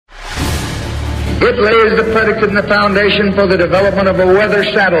It lays the predicate and the foundation for the development of a weather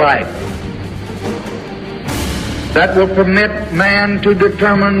satellite that will permit man to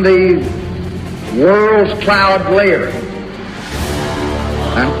determine the world's cloud layer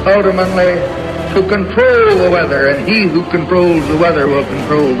and ultimately to control the weather, and he who controls the weather will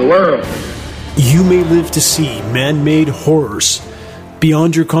control the world. You may live to see man-made horrors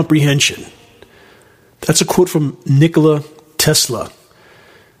beyond your comprehension. That's a quote from Nikola Tesla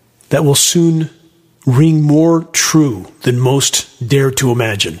that will soon ring more true than most dare to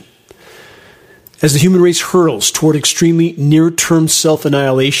imagine. As the human race hurtles toward extremely near-term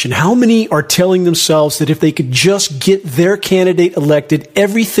self-annihilation, how many are telling themselves that if they could just get their candidate elected,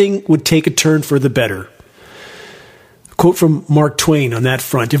 everything would take a turn for the better? A quote from Mark Twain on that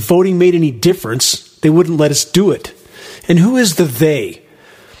front: if voting made any difference, they wouldn't let us do it. And who is the they?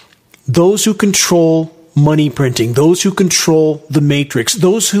 Those who control money printing, those who control the matrix,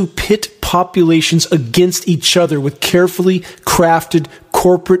 those who pit populations against each other with carefully crafted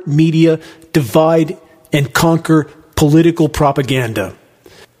corporate media divide and conquer political propaganda.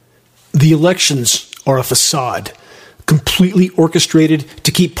 The elections are a facade, completely orchestrated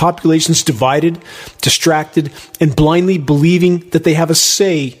to keep populations divided, distracted, and blindly believing that they have a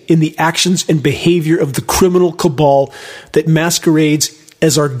say in the actions and behavior of the criminal cabal that masquerades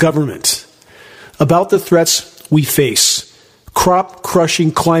as our government. About the threats we face,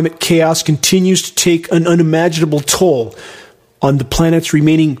 crop-crushing climate chaos continues to take an unimaginable toll on the planet's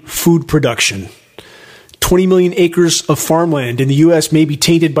remaining food production. 20 million acres of farmland in the U.S. may be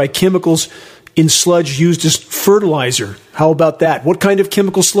tainted by chemicals in sludge used as fertilizer. How about that? What kind of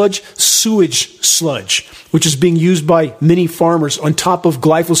chemical sludge? Sewage sludge, which is being used by many farmers on top of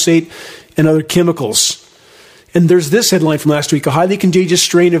glyphosate and other chemicals. And there's this headline from last week: a highly contagious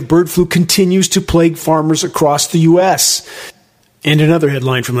strain of bird flu continues to plague farmers across the U.S. And another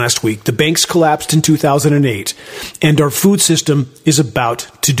headline from last week: the banks collapsed in 2008, and our food system is about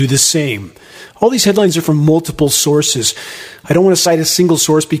to do the same. All these headlines are from multiple sources. I don't want to cite a single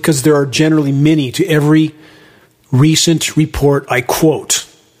source because there are generally many to every recent report I quote.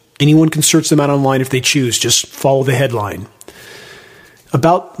 Anyone can search them out online if they choose. Just follow the headline.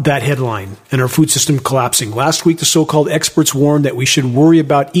 About that headline and our food system collapsing, last week the so-called experts warned that we should worry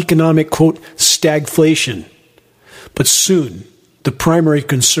about economic, quote, stagflation. But soon, the primary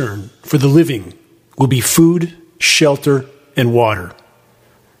concern for the living will be food, shelter, and water.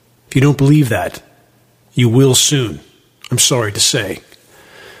 If you don't believe that, you will soon. I'm sorry to say.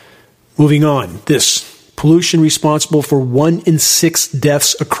 Moving on, this pollution responsible for 1 in 6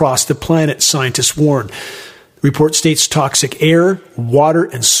 deaths across the planet, scientists warn. The report states toxic air, water,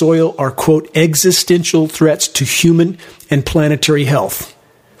 and soil are, quote, existential threats to human and planetary health.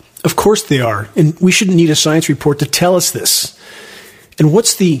 Of course they are, and we shouldn't need a science report to tell us this. And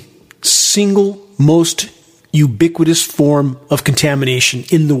what's the single most ubiquitous form of contamination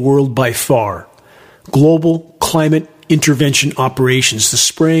in the world by far? Global climate intervention operations, the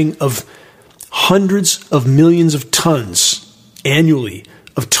spraying of hundreds of millions of tons annually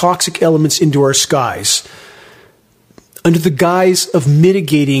of toxic elements into our skies under the guise of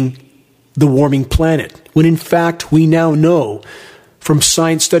mitigating the warming planet, when in fact we now know from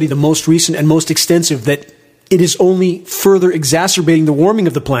science study, the most recent and most extensive, that it is only further exacerbating the warming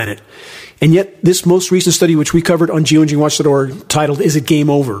of the planet. And yet this most recent study, which we covered on geoengineeringwatch.org, titled, Is It Game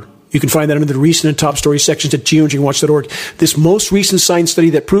Over? You can find that under the recent and top story sections at geoengineeringwatch.org. This most recent science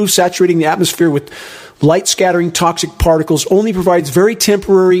study that proves saturating the atmosphere with light-scattering toxic particles only provides very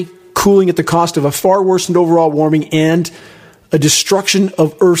temporary cooling at the cost of a far worsened overall warming and a destruction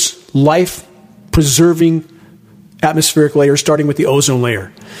of Earth's life-preserving atmospheric layer, starting with the ozone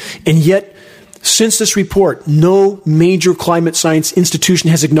layer. And yet, since this report, no major climate science institution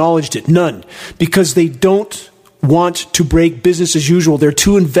has acknowledged it. None. Because they don't want to break business as usual. They're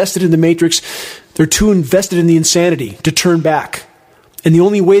too invested in the matrix. They're too invested in the insanity to turn back. And the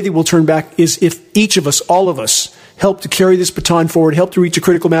only way they will turn back is if each of us, all of us, help to carry this baton forward, help to reach a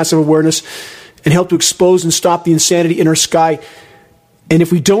critical mass of awareness, and help to expose and stop the insanity in our sky. And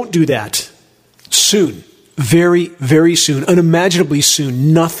if we don't do that, soon, very, very soon, unimaginably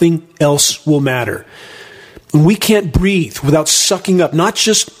soon, nothing else will matter. And we can't breathe without sucking up not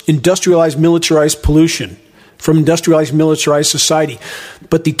just industrialized, militarized pollution from industrialized, militarized society,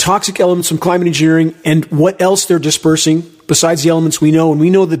 but the toxic elements from climate engineering and what else they're dispersing besides the elements we know. And we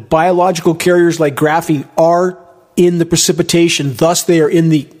know that biological carriers like graphene are in the precipitation, thus they are in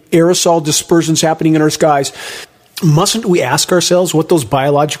the aerosol dispersions happening in our skies. Mustn't we ask ourselves what those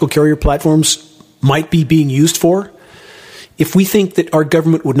biological carrier platforms might be being used for? If we think that our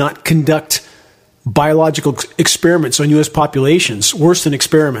government would not conduct biological experiments on U.S. populations, worse than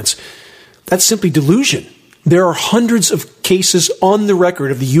experiments, That's simply delusion. There are hundreds of cases on the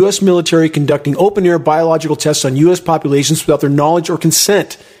record of the U.S. military conducting open-air biological tests on U.S. populations without their knowledge or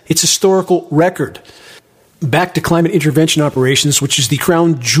consent. It's historical record. Back to climate intervention operations, which is the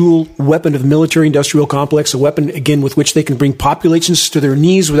crown jewel weapon of the military-industrial complex, a weapon, again, with which they can bring populations to their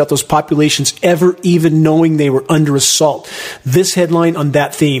knees without those populations ever even knowing they were under assault. This headline on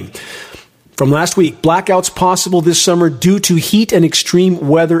that theme. From last week, blackouts possible this summer due to heat and extreme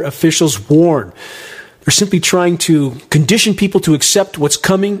weather, officials warn. They're simply trying to condition people to accept what's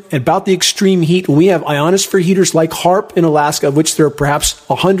coming about the extreme heat. When we have ionosphere heaters like HARP in Alaska, of which there are perhaps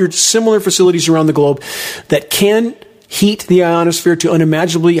 100 similar facilities around the globe that can heat the ionosphere to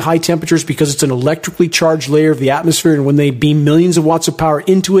unimaginably high temperatures because it's an electrically charged layer of the atmosphere, and when they beam millions of watts of power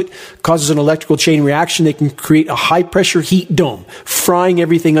into it, causes an electrical chain reaction. They can create a high-pressure heat dome, frying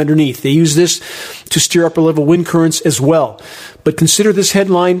everything underneath. They use this to steer upper-level wind currents as well. But consider this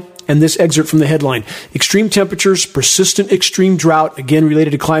headline and this excerpt from the headline. Extreme temperatures, persistent extreme drought, again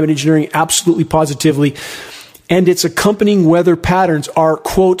related to climate engineering, absolutely positively, and its accompanying weather patterns are,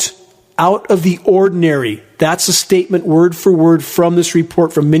 quote, out of the ordinary. That's a statement word for word from this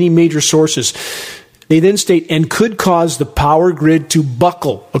report from many major sources. They then state, and could cause the power grid to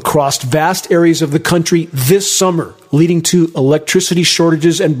buckle across vast areas of the country this summer, leading to electricity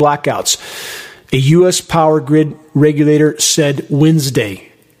shortages and blackouts. A U.S. power grid regulator said Wednesday.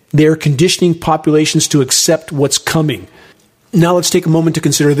 They are conditioning populations to accept what's coming. Now let's take a moment to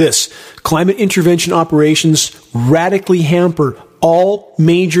consider this. Climate intervention operations radically hamper all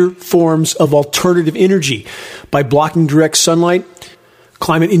major forms of alternative energy. By blocking direct sunlight,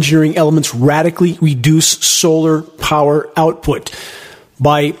 climate engineering elements radically reduce solar power output.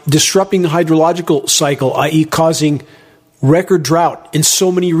 By disrupting the hydrological cycle, i.e. causing record drought in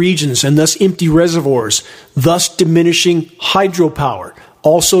so many regions and thus empty reservoirs, thus diminishing hydropower,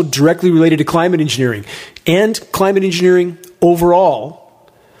 also directly related to climate engineering. And climate engineering overall,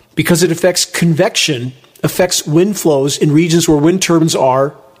 because it affects convection, affects wind flows in regions where wind turbines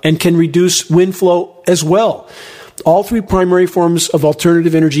are and can reduce wind flow as well. All three primary forms of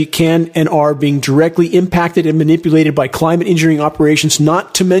alternative energy can and are being directly impacted and manipulated by climate engineering operations,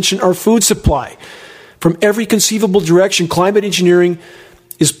 not to mention our food supply. From every conceivable direction, climate engineering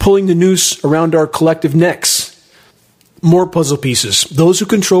is pulling the noose around our collective necks. More puzzle pieces. Those who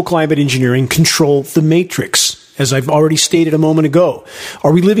control climate engineering control the matrix, as I've already stated a moment ago.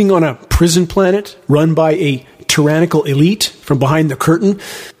 Are we living on a prison planet run by a tyrannical elite from behind the curtain?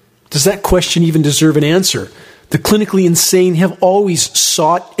 Does that question even deserve an answer? The clinically insane have always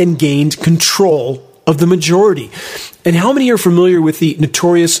sought and gained control of the majority. And how many are familiar with the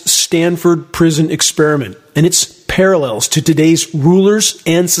notorious Stanford prison experiment and its parallels to today's rulers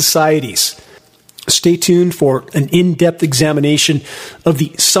and societies? Stay tuned for an in-depth examination of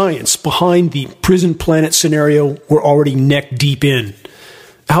the science behind the prison planet scenario we're already neck deep in.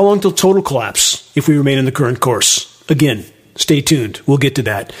 How long till total collapse if we remain in the current course? Again, stay tuned. We'll get to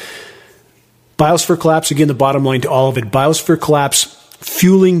that. Biosphere collapse, again, the bottom line to all of it. Biosphere collapse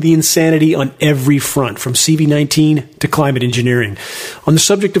fueling the insanity on every front, from CV-19 to climate engineering. On the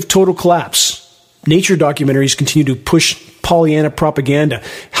subject of total collapse, nature documentaries continue to push Pollyanna propaganda.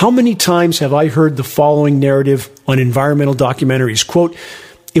 How many times have I heard the following narrative on environmental documentaries? Quote,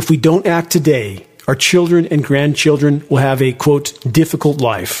 if we don't act today, our children and grandchildren will have a, quote, difficult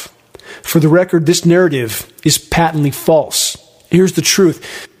life. For the record, this narrative is patently false. Here's the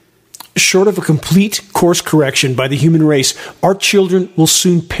truth. Short of a complete course correction by the human race, our children will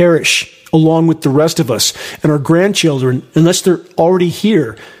soon perish along with the rest of us, and our grandchildren, unless they're already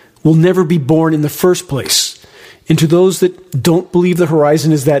here, will never be born in the first place. And to those that don't believe the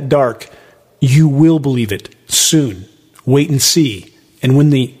horizon is that dark, you will believe it soon. Wait and see. And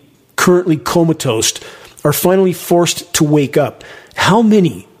when the currently comatose are finally forced to wake up, how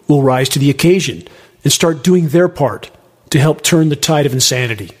many will rise to the occasion and start doing their part to help turn the tide of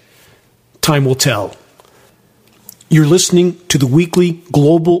insanity? Time will tell. You're listening to the weekly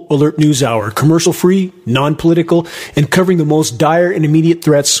Global Alert News Hour, commercial-free, non-political, and covering the most dire and immediate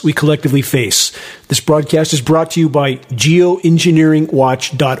threats we collectively face. This broadcast is brought to you by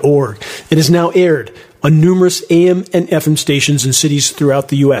Geoengineeringwatch.org. It is now aired on numerous AM and FM stations in cities throughout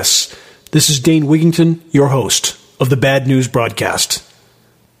the U.S. This is Dane Wigington, your host of the Bad News Broadcast.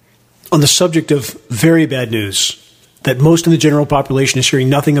 On the subject of very bad news that most of the general population is hearing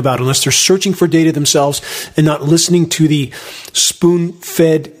nothing about unless they're searching for data themselves and not listening to the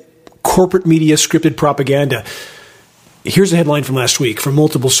spoon-fed corporate media scripted propaganda. Here's a headline from last week from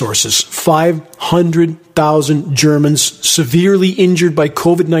multiple sources. 500,000 Germans severely injured by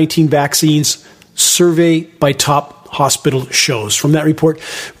COVID-19 vaccines, survey by top hospital shows. From that report,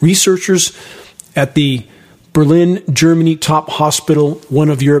 researchers at the Berlin, Germany top hospital, one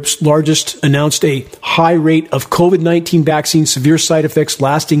of Europe's largest, announced a high rate of COVID-19 vaccine severe side effects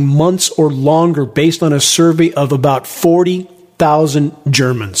lasting months or longer based on a survey of about 40,000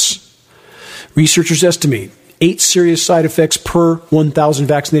 Germans. Researchers estimate 8 serious side effects per 1,000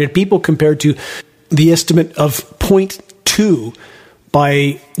 vaccinated people compared to the estimate of 0.2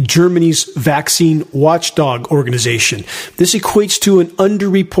 by Germany's vaccine watchdog organization. This equates to an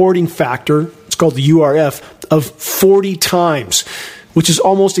underreporting factor, it's called the URF, of 40 times, which is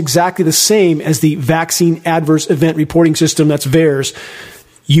almost exactly the same as the Vaccine Adverse Event Reporting System, that's VAERS,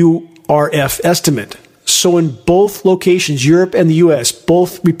 URF estimate. So in both locations, Europe and the US,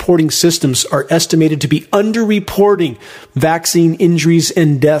 both reporting systems are estimated to be underreporting vaccine injuries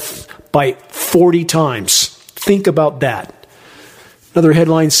and death by 40 times. Think about that. Another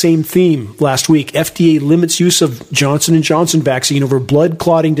headline, same theme last week. FDA limits use of Johnson & Johnson vaccine over blood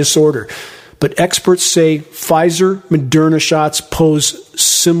clotting disorder. But experts say Pfizer-Moderna shots pose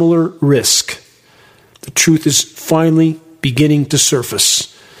similar risk. The truth is finally beginning to surface.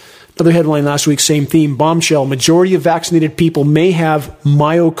 Another headline last week, same theme. Bombshell, majority of vaccinated people may have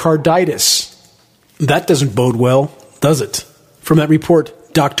myocarditis. That doesn't bode well, does it? From that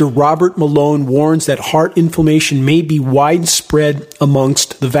report, Dr. Robert Malone warns that heart inflammation may be widespread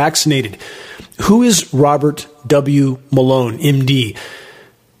amongst the vaccinated. Who is Robert W. Malone, MD?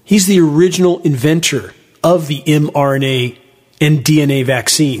 He's the original inventor of the mRNA and DNA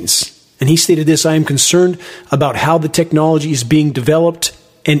vaccines. And he stated this, I am concerned about how the technology is being developed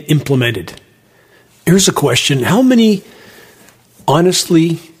and implemented. Here's a question. How many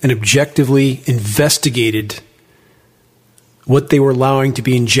honestly and objectively investigated what they were allowing to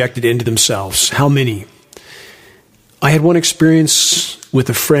be injected into themselves? How many? I had one experience with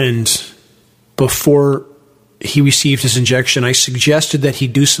a friend before he received his injection. I suggested that he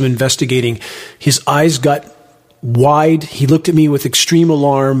do some investigating. His eyes got wide. He looked at me with extreme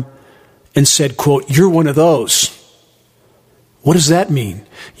alarm and said, quote, "You're one of those." What does that mean?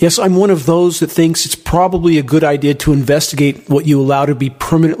 Yes, I'm one of those that thinks it's probably a good idea to investigate what you allow to be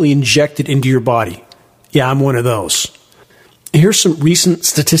permanently injected into your body. Yeah, I'm one of those. Here's some recent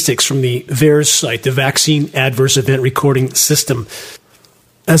statistics from the VAERS site, the Vaccine Adverse Event Recording System.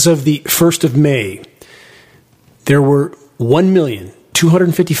 As of the 1st of May, there were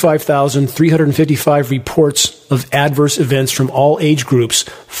 1,255,355 reports of adverse events from all age groups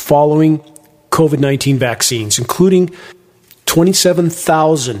following COVID-19 vaccines, including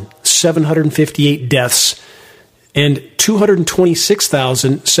 27,758 deaths and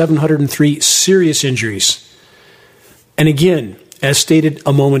 226,703 serious injuries. And again, as stated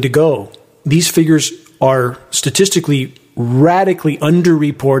a moment ago, these figures are statistically radically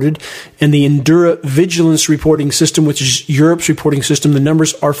underreported, and the Endura Vigilance Reporting System, which is Europe's reporting system, the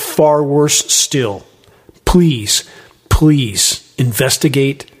numbers are far worse still. Please, please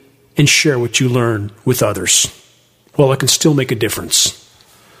investigate and share what you learn with others. Well, it can still make a difference.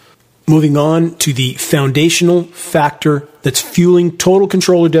 Moving on to the foundational factor that's fueling total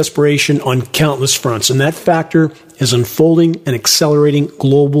control of desperation on countless fronts, and that factor is unfolding and accelerating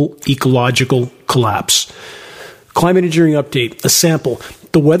global ecological collapse. Climate engineering update, a sample.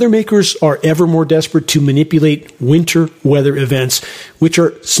 The weather makers are ever more desperate to manipulate winter weather events, which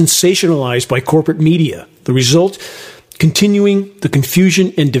are sensationalized by corporate media. The result, continuing the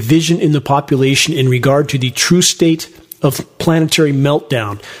confusion and division in the population in regard to the true state of planetary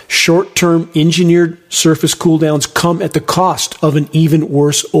meltdown. Short-term engineered surface cooldowns come at the cost of an even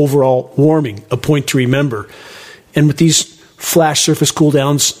worse overall warming, a point to remember. And with these flash surface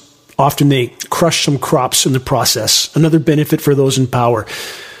cooldowns, often they crush some crops in the process. Another benefit for those in power.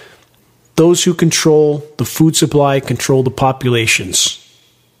 Those who control the food supply control the populations.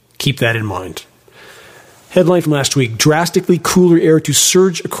 Keep that in mind. Headline from last week, drastically cooler air to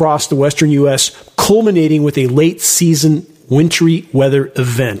surge across the western U.S., culminating with a late-season wintry weather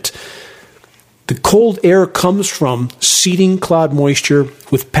event. The cold air comes from seeding cloud moisture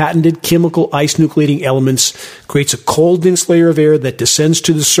with patented chemical ice nucleating elements, creates a cold, dense layer of air that descends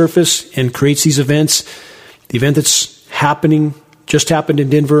to the surface and creates these events. The event that's happening, just happened in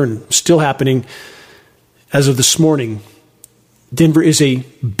Denver and still happening as of this morning. Denver is a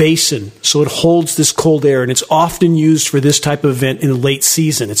basin, so it holds this cold air, and it's often used for this type of event in the late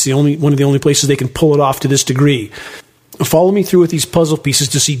season. It's one of the only places they can pull it off to this degree. Follow me through with these puzzle pieces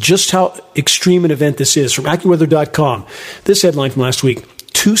to see just how extreme an event this is. From AccuWeather.com, this headline from last week,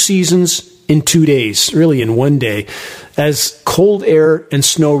 2 seasons in 2 days, really in 1 day, as cold air and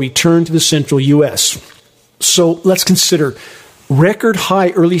snow return to the central U.S. So let's consider Record high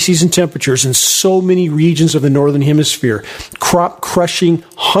early season temperatures in so many regions of the northern hemisphere. Crop crushing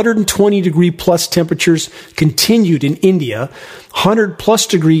 120 degree plus temperatures continued in India. 100 plus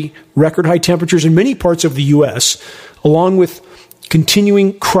degree record high temperatures in many parts of the U.S., along with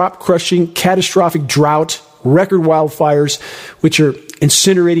continuing crop crushing catastrophic drought, record wildfires, which are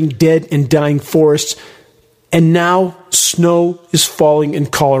incinerating dead and dying forests. And now snow is falling in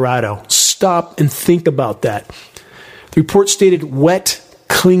Colorado. Stop and think about that. The report stated wet,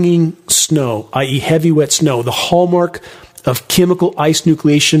 clinging snow, i.e. heavy wet snow, the hallmark of chemical ice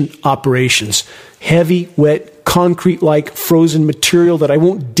nucleation operations. Heavy, wet, concrete-like frozen material that I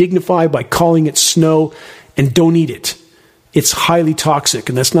won't dignify by calling it snow, and don't eat it. It's highly toxic,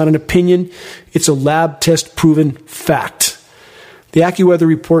 and that's not an opinion. It's a lab test proven fact. The AccuWeather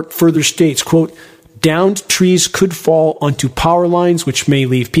report further states, quote, downed trees could fall onto power lines, which may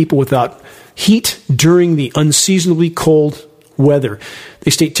leave people without heat during the unseasonably cold weather.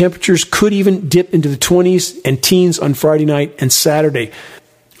 They state temperatures could even dip into the 20s and teens on Friday night and Saturday.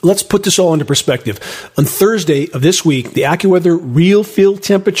 Let's put this all into perspective. On Thursday of this week, the AccuWeather real field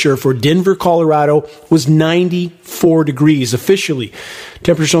temperature for Denver, Colorado was 94 degrees officially.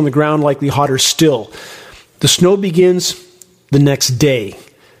 Temperatures on the ground likely hotter still. The snow begins the next day.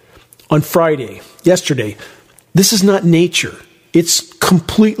 On Friday, yesterday, this is not nature. It's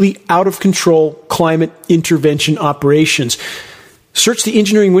completely out of control climate intervention operations. Search the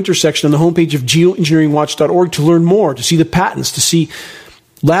engineering winter section on the homepage of geoengineeringwatch.org to learn more, to see the patents, to see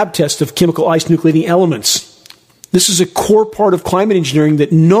lab tests of chemical ice nucleating elements. This is a core part of climate engineering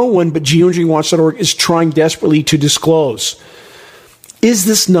that no one but geoengineeringwatch.org is trying desperately to disclose. Is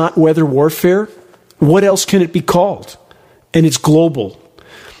this not weather warfare? What else can it be called? And it's global.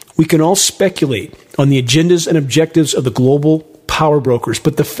 We can all speculate on the agendas and objectives of the global power brokers,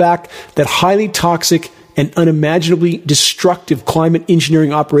 but the fact that highly toxic and unimaginably destructive climate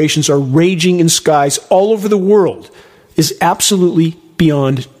engineering operations are raging in skies all over the world is absolutely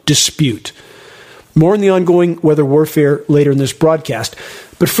beyond dispute. More on the ongoing weather warfare later in this broadcast,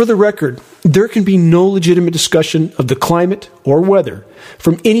 but for the record, there can be no legitimate discussion of the climate or weather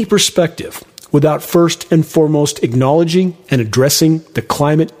from any perspective without first and foremost acknowledging and addressing the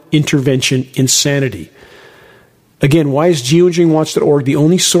climate intervention insanity. Again, why is geoengineeringwatch.org the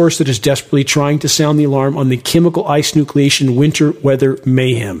only source that is desperately trying to sound the alarm on the chemical ice nucleation winter weather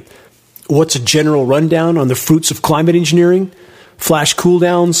mayhem? What's a general rundown on the fruits of climate engineering? Flash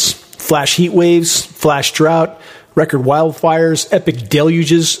cooldowns, flash heat waves, flash drought, record wildfires, epic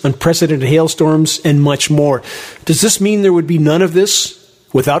deluges, unprecedented hailstorms, and much more. Does this mean there would be none of this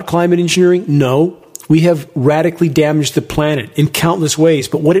without climate engineering? No. We have radically damaged the planet in countless ways.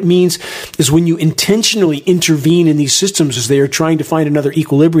 But what it means is when you intentionally intervene in these systems as they are trying to find another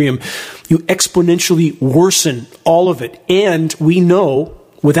equilibrium, you exponentially worsen all of it. And we know,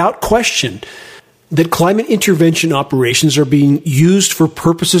 without question, that climate intervention operations are being used for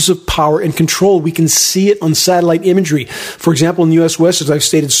purposes of power and control. We can see it on satellite imagery. For example, in the U.S. West, as I've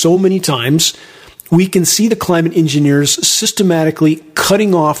stated so many times, we can see the climate engineers systematically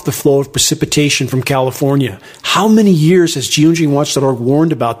cutting off the flow of precipitation from California. How many years has geoengineeringwatch.org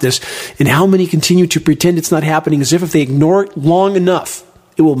warned about this, and how many continue to pretend it's not happening as if they ignore it long enough,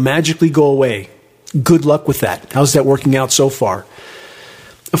 it will magically go away? Good luck with that. How's that working out so far?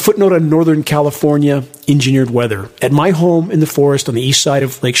 A footnote on Northern California engineered weather. At my home in the forest on the east side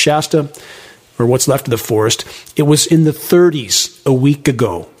of Lake Shasta, or what's left of the forest, it was in the 30s a week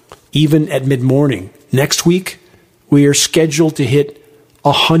ago, even at mid-morning. Next week, we are scheduled to hit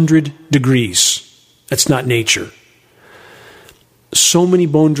 100 degrees. That's not nature. So many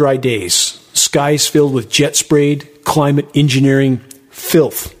bone-dry days, skies filled with jet-sprayed climate engineering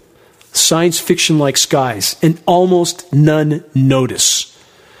filth, science fiction-like skies, and almost none notice.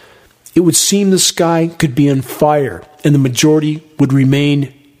 It would seem the sky could be on fire, and the majority would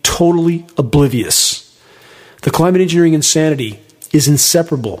remain totally oblivious. The climate engineering insanity is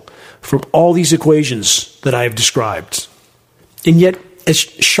inseparable from all these equations that I have described. And yet, as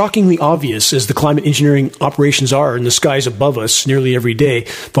shockingly obvious as the climate engineering operations are in the skies above us nearly every day,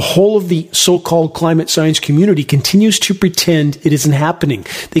 the whole of the so-called climate science community continues to pretend it isn't happening.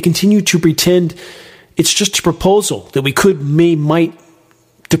 They continue to pretend it's just a proposal that we could, might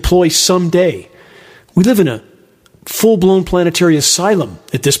deploy someday. We live in a full-blown planetary asylum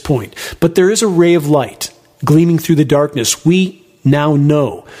at this point, but there is a ray of light gleaming through the darkness. We now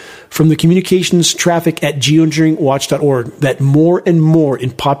know from the communications traffic at geoengineeringwatch.org that more and more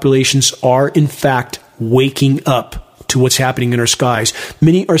in populations are in fact waking up to what's happening in our skies.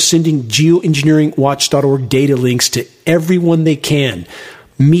 Many are sending geoengineeringwatch.org data links to everyone they can.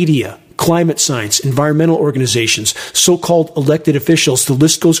 Media, climate science, environmental organizations, so-called elected officials. The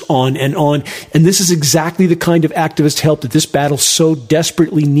list goes on and on. And this is exactly the kind of activist help that this battle so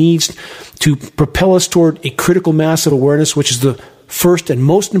desperately needs to propel us toward a critical mass of awareness, which is the first and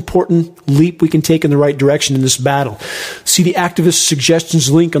most important leap we can take in the right direction in this battle. See the activist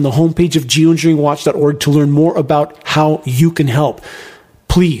suggestions link on the homepage of geoengineeringwatch.org to learn more about how you can help.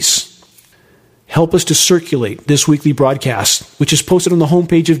 Please help us to circulate this weekly broadcast, which is posted on the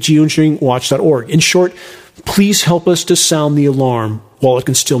homepage of geoengineeringwatch.org. In short, please help us to sound the alarm while it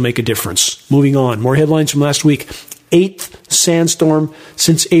can still make a difference. Moving on, more headlines from last week. 8th sandstorm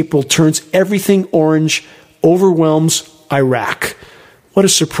since April turns everything orange, overwhelms Iraq. What a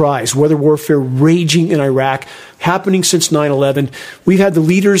surprise. Weather warfare raging in Iraq, happening since 9/11. We've had the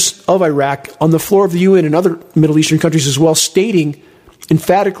leaders of Iraq on the floor of the UN and other Middle Eastern countries as well, stating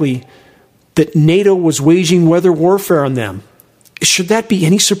emphatically that NATO was waging weather warfare on them. Should that be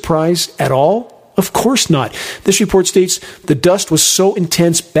any surprise at all? Of course not. This report states the dust was so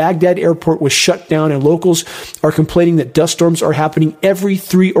intense, Baghdad airport was shut down, and locals are complaining that dust storms are happening every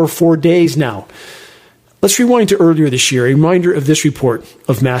 3 or 4 days now. Let's rewind to earlier this year, a reminder of this report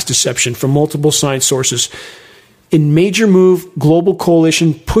of mass deception from multiple science sources. In major move, global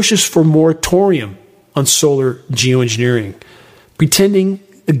coalition pushes for moratorium on solar geoengineering, pretending,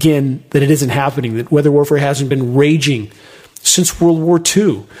 again, that it isn't happening, that weather warfare hasn't been raging since World War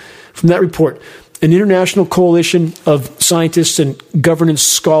II. From that report, an international coalition of scientists and governance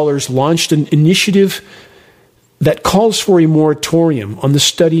scholars launched an initiative that calls for a moratorium on the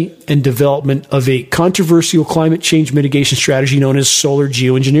study and development of a controversial climate change mitigation strategy known as solar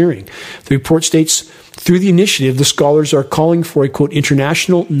geoengineering. The report states, through the initiative, the scholars are calling for a, quote,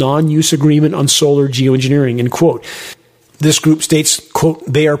 international non-use agreement on solar geoengineering, end quote. This group states, quote,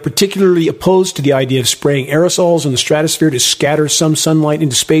 they are particularly opposed to the idea of spraying aerosols in the stratosphere to scatter some sunlight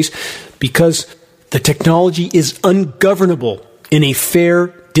into space because the technology is ungovernable in a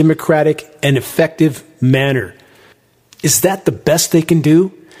fair, democratic, and effective manner. Is that the best they can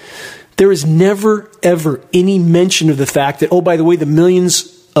do? There is never, ever any mention of the fact that, oh, by the way, the millions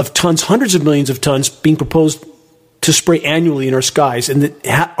of tons, hundreds of millions of tons being proposed to spray annually in our skies and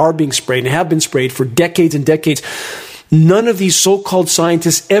that are being sprayed and have been sprayed for decades and decades. None of these so-called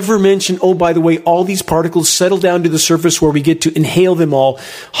scientists ever mention, oh, by the way, all these particles settle down to the surface where we get to inhale them all,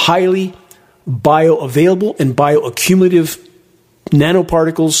 highly bioavailable and bioaccumulative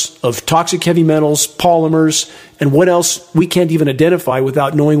nanoparticles of toxic heavy metals, polymers, and what else we can't even identify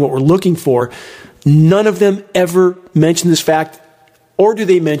without knowing what we're looking for. None of them ever mention this fact, or do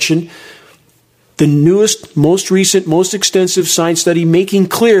they mention the newest, most recent, most extensive science study making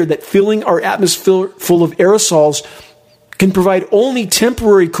clear that filling our atmosphere full of aerosols can provide only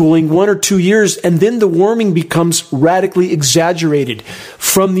temporary cooling 1 or 2 years, and then the warming becomes radically exaggerated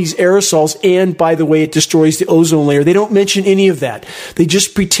from these aerosols, and by the way, it destroys the ozone layer. They don't mention any of that. They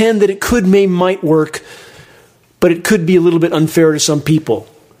just pretend that it might work, but it could be a little bit unfair to some people.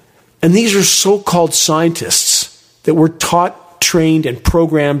 And these are so-called scientists that were taught, trained, and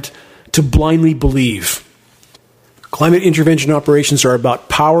programmed to blindly believe. Climate intervention operations are about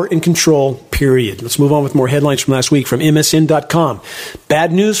power and control, period. Let's move on with more headlines from last week from MSN.com.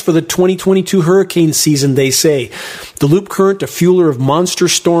 Bad news for the 2022 hurricane season, they say. The loop current, a fueler of monster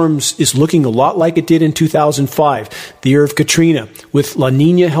storms, is looking a lot like it did in 2005, the year of Katrina, with La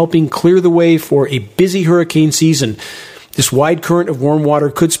Nina helping clear the way for a busy hurricane season. This wide current of warm water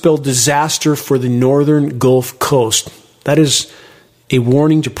could spell disaster for the northern Gulf Coast. That is a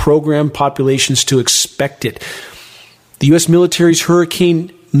warning to program populations to expect it. The U.S. military's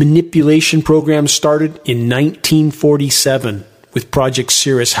hurricane manipulation program started in 1947 with Project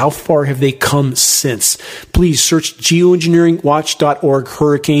Cirrus. How far have they come since? Please search geoengineeringwatch.org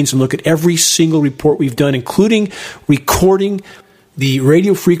hurricanes and look at every single report we've done, including recording the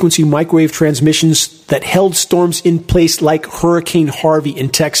radio frequency microwave transmissions that held storms in place like Hurricane Harvey in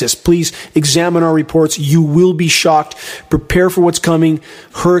Texas. Please examine our reports. You will be shocked. Prepare for what's coming.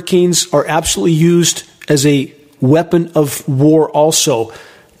 Hurricanes are absolutely used as a weapon of war also.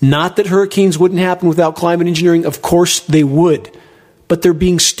 Not that hurricanes wouldn't happen without climate engineering. Of course they would. But they're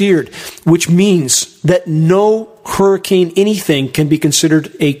being steered, which means that no hurricane anything can be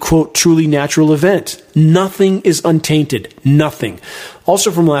considered a, quote, truly natural event. Nothing is untainted. Nothing.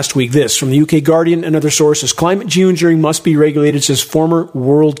 Also from last week, this, from the UK Guardian and other sources, climate geoengineering must be regulated, says former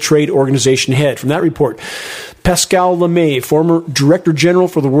World Trade Organization head. From that report, Pascal Lamy, former Director General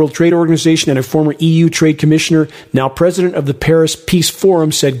for the World Trade Organization and a former EU Trade Commissioner, now President of the Paris Peace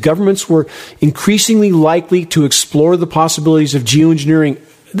Forum, said governments were increasingly likely to explore the possibilities of geoengineering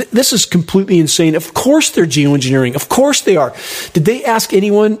This is completely insane. Of course they're geoengineering. Of course they are. Did they ask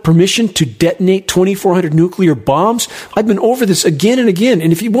anyone permission to detonate 2,400 nuclear bombs? I've been over this again and again.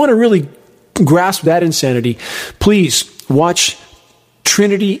 And if you want to really grasp that insanity, please watch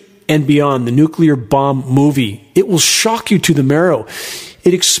Trinity and Beyond, the nuclear bomb movie. It will shock you to the marrow.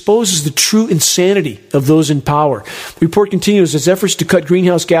 It exposes the true insanity of those in power. The report continues, as efforts to cut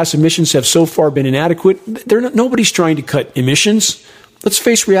greenhouse gas emissions have so far been inadequate, nobody's trying to cut emissions. Let's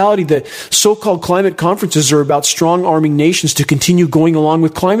face reality. The so-called climate conferences are about strong-arming nations to continue going along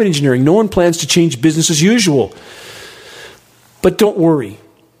with climate engineering. No one plans to change business as usual. But don't worry.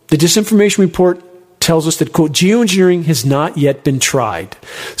 The disinformation report tells us that, quote, geoengineering has not yet been tried.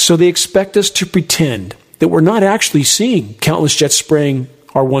 So they expect us to pretend that we're not actually seeing countless jets spraying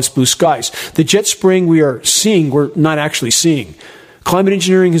our once blue skies. The jet spraying we are seeing, we're not actually seeing. Climate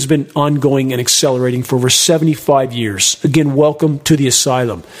engineering has been ongoing and accelerating for over 75 years. Again, welcome to the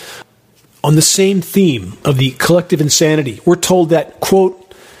asylum. On the same theme of the collective insanity, we're told that,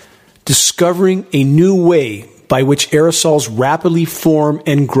 quote, discovering a new way by which aerosols rapidly form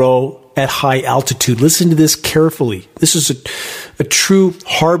and grow at high altitude. Listen to this carefully. This is a true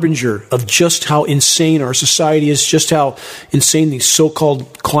harbinger of just how insane our society is, just how insane the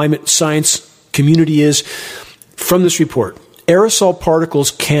so-called climate science community is. From this report, aerosol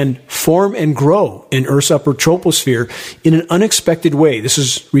particles can form and grow in Earth's upper troposphere in an unexpected way. This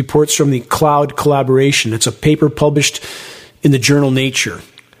is reports from the Cloud Collaboration. It's a paper published in the journal Nature.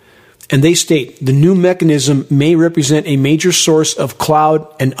 And they state, the new mechanism may represent a major source of cloud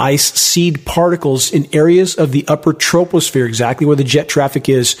and ice seed particles in areas of the upper troposphere, exactly where the jet traffic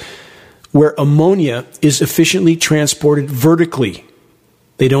is, where ammonia is efficiently transported vertically.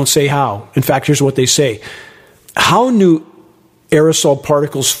 They don't say how. In fact, here's what they say. How new aerosol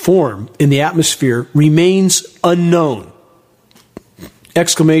particles form in the atmosphere remains unknown.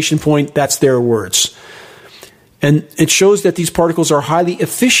 Exclamation point, that's their words. And it shows that these particles are highly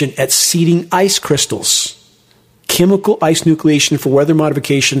efficient at seeding ice crystals. Chemical ice nucleation for weather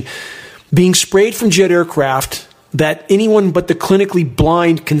modification being sprayed from jet aircraft that anyone but the clinically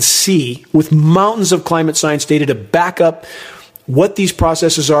blind can see, with mountains of climate science data to back up what these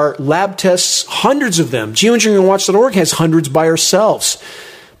processes are. Lab tests, hundreds of them. Geoengineeringwatch.org has hundreds by ourselves,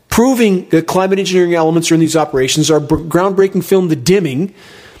 proving that climate engineering elements are in these operations. Our groundbreaking film, The Dimming,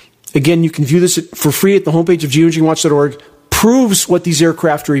 again, you can view this for free at the homepage of geoengineeringwatch.org, proves what these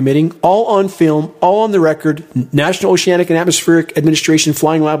aircraft are emitting, all on film, all on the record. National Oceanic and Atmospheric Administration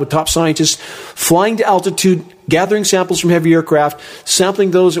flying lab with top scientists, flying to altitude, gathering samples from heavy aircraft,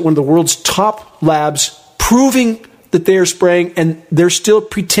 sampling those at one of the world's top labs, proving that they are spraying, and they're still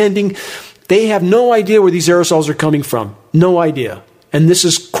pretending they have no idea where these aerosols are coming from. No idea. And this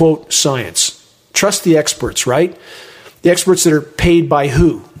is, quote, science. Trust the experts, right? The experts that are paid by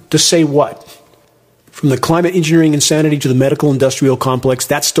who? To say what? From the climate engineering insanity to the medical industrial complex,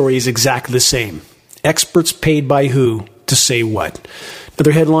 that story is exactly the same. Experts paid by who to say what?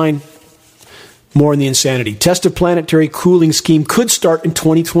 Another headline, more on the insanity. Test of planetary cooling scheme could start in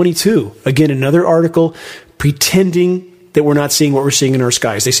 2022. Again, another article pretending that we're not seeing what we're seeing in our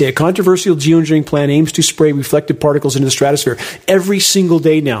skies. They say a controversial geoengineering plan aims to spray reflective particles into the stratosphere. Every single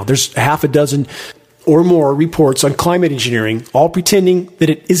day now, there's half a dozen or more reports on climate engineering, all pretending that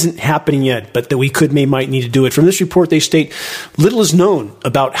it isn't happening yet, but that we might need to do it. From this report, they state little is known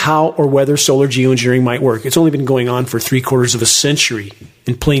about how or whether solar geoengineering might work. It's only been going on for 3/4 of a century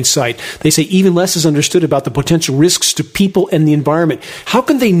in plain sight. They say even less is understood about the potential risks to people and the environment. How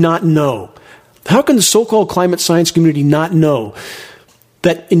can they not know? How can the so-called climate science community not know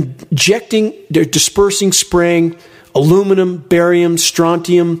that injecting, dispersing, spraying aluminum, barium,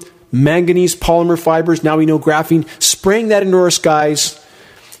 strontium, manganese polymer fibers, now we know graphene, spraying that into our skies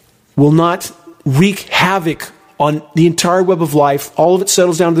will not wreak havoc on the entire web of life? All of it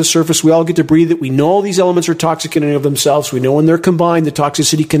settles down to the surface. We all get to breathe it. We know all these elements are toxic in and of themselves. We know when they're combined, the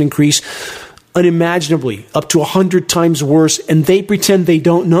toxicity can increase unimaginably, up to 100 times worse, and they pretend they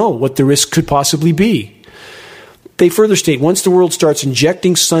don't know what the risk could possibly be. They further state, once the world starts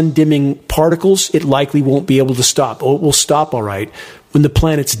injecting sun-dimming particles, it likely won't be able to stop. Oh, it will stop, all right, when the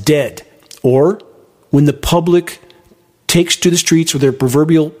planet's dead, or when the public takes to the streets with their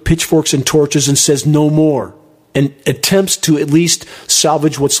proverbial pitchforks and torches and says no more, and attempts to at least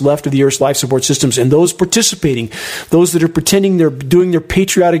salvage what's left of the Earth's life support systems. And those participating, those that are pretending they're doing their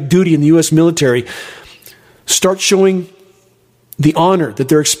patriotic duty in the U.S. military, start showing the honor that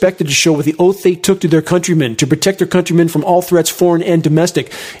they're expected to show with the oath they took to their countrymen, to protect their countrymen from all threats, foreign and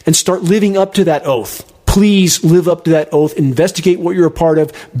domestic, and start living up to that oath. Please live up to that oath, investigate what you're a part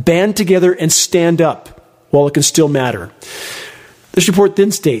of, band together and stand up while it can still matter. This report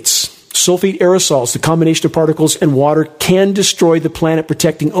then states, sulfate aerosols, the combination of particles and water, can destroy the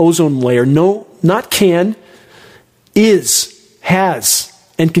planet-protecting ozone layer. No, not can, has,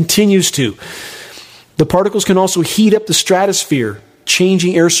 and continues to. The particles can also heat up the stratosphere,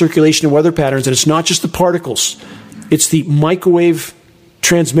 changing air circulation and weather patterns. And it's not just the particles, it's the microwave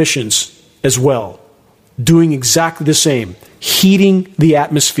transmissions as well, doing exactly the same, heating the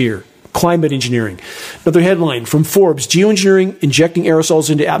atmosphere. Climate engineering. Another headline from Forbes, Geoengineering injecting aerosols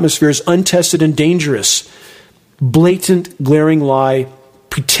into atmospheres untested and dangerous. Blatant, glaring lie,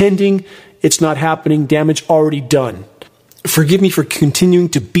 pretending it's not happening, damage already done. Forgive me for continuing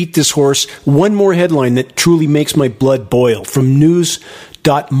to beat this horse. One more headline that truly makes my blood boil from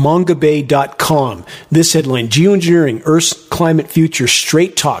news.mongabay.com. This headline, Geoengineering, Earth's Climate Future,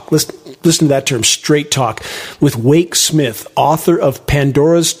 Straight Talk. Listen to that term, straight talk, with Wake Smith, author of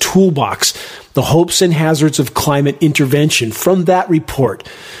Pandora's Toolbox, The Hopes and Hazards of Climate Intervention. From that report,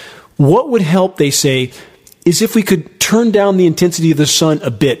 what would help, they say, is if we could turn down the intensity of the sun a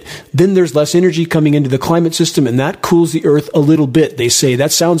bit. Then there's less energy coming into the climate system, and that cools the Earth a little bit. They say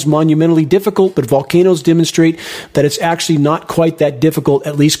that sounds monumentally difficult, but volcanoes demonstrate that it's actually not quite that difficult,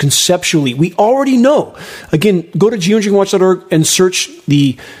 at least conceptually. We already know. Again, go to geoengineeringwatch.org and search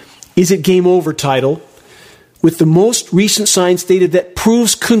the Is It Game Over title with the most recent science data that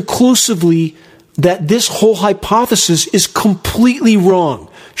proves conclusively that this whole hypothesis is completely wrong.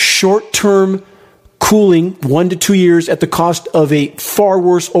 Short-term cooling, 1 to 2 years, at the cost of a far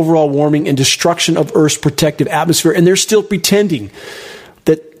worse overall warming and destruction of Earth's protective atmosphere. And they're still pretending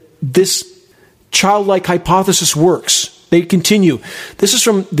that this childlike hypothesis works. They continue. This is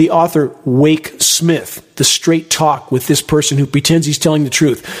from the author Wake Smith, the straight talk with this person who pretends he's telling the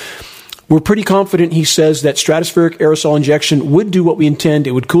truth. We're pretty confident, he says, that stratospheric aerosol injection would do what we intend.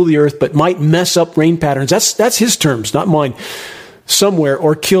 It would cool the Earth, but might mess up rain patterns. That's his terms, not mine. Somewhere,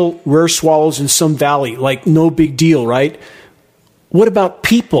 or kill rare swallows in some valley. Like, no big deal, right? What about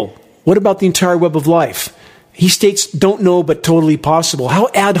people? What about the entire web of life? He states, don't know, but totally possible. How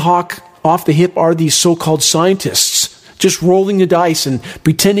ad hoc, off the hip are these so-called scientists? Just rolling the dice and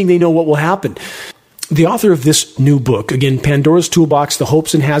pretending they know what will happen. The author of this new book, again, Pandora's Toolbox, The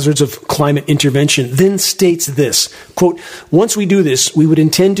Hopes and Hazards of Climate Intervention, then states this, quote, once we do this, we would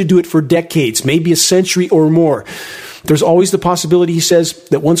intend to do it for decades, maybe a century or more. There's always the possibility, he says,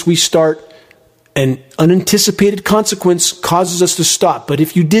 that once we start, an unanticipated consequence causes us to stop. But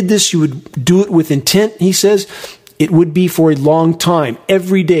if you did this, you would do it with intent, he says. It would be for a long time,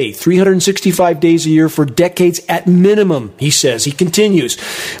 every day, 365 days a year for decades at minimum, he says. He continues,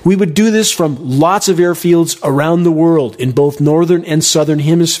 we would do this from lots of airfields around the world in both northern and southern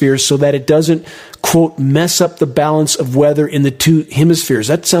hemispheres so that it doesn't, quote, mess up the balance of weather in the two hemispheres.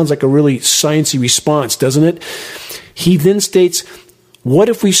 That sounds like a really sciencey response, doesn't it? He then states, what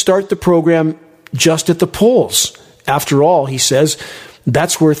if we start the program just at the poles? After all, he says,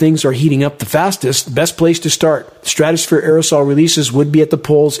 that's where things are heating up the fastest. The best place to start. Stratosphere aerosol releases would be at the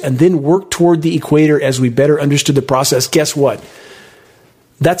poles and then work toward the equator as we better understood the process. Guess what?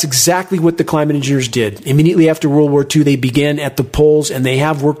 That's exactly what the climate engineers did. Immediately after World War II, they began at the poles and they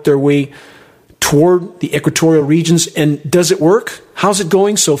have worked their way toward the equatorial regions. And does it work? How's it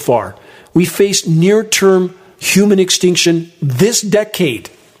going so far? We face near-term human extinction this decade.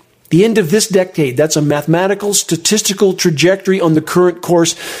 The end of this decade, that's a mathematical, statistical trajectory on the current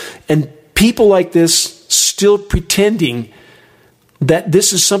course. And people like this still pretending that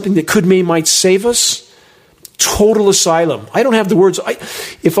this is something that might save us. Total asylum. I don't have the words.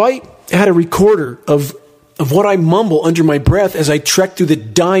 If I had a recorder of what I mumble under my breath as I trek through the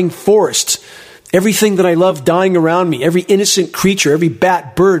dying forest, everything that I love dying around me, every innocent creature, every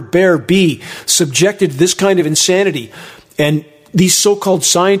bat, bird, bear, bee, subjected to this kind of insanity, and these so-called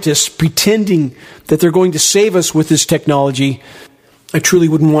scientists pretending that they're going to save us with this technology, I truly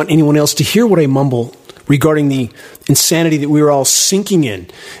wouldn't want anyone else to hear what I mumble regarding the insanity that we are all sinking in.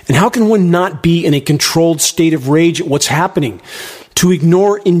 And how can one not be in a controlled state of rage at what's happening? To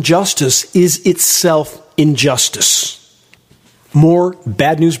ignore injustice is itself injustice. More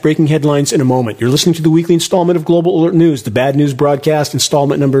bad news breaking headlines in a moment. You're listening to the weekly installment of Global Alert News, the Bad News Broadcast,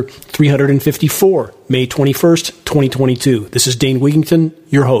 installment number 354, May 21st, 2022. This is Dane Wigington,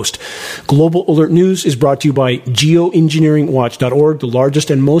 your host. Global Alert News is brought to you by Geoengineeringwatch.org, the largest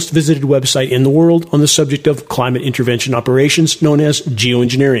and most visited website in the world on the subject of climate intervention operations, known as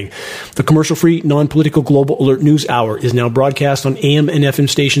geoengineering. The commercial-free, non-political Global Alert News Hour is now broadcast on AM and FM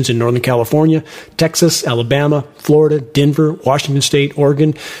stations in Northern California, Texas, Alabama, Florida, Denver, Washington State,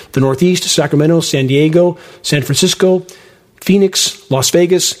 Oregon, the Northeast, Sacramento, San Diego, San Francisco, Phoenix, Las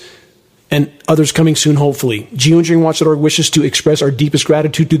Vegas, and Others coming soon, hopefully. Geoengineeringwatch.org wishes to express our deepest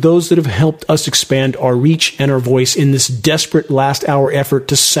gratitude to those that have helped us expand our reach and our voice in this desperate last-hour effort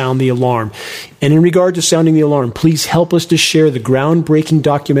to sound the alarm. And in regard to sounding the alarm, please help us to share the groundbreaking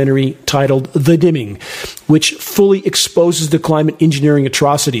documentary titled The Dimming, which fully exposes the climate engineering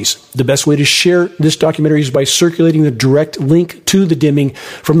atrocities. The best way to share this documentary is by circulating the direct link to The Dimming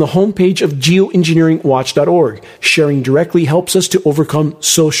from the homepage of geoengineeringwatch.org. Sharing directly helps us to overcome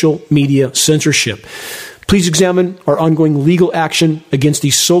social media censorship. Please examine our ongoing legal action against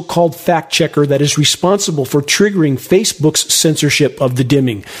the so-called fact-checker that is responsible for triggering Facebook's censorship of The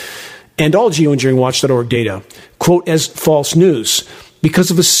Dimming and all geoengineeringwatch.org data, quote, as false news because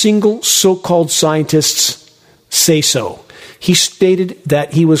of a single so-called scientist's say-so. He stated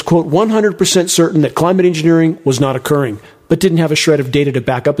that he was, quote, 100% certain that climate engineering was not occurring, but didn't have a shred of data to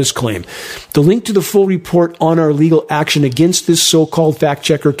back up his claim. The link to the full report on our legal action against this so-called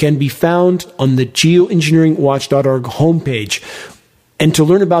fact-checker can be found on the geoengineeringwatch.org homepage. And to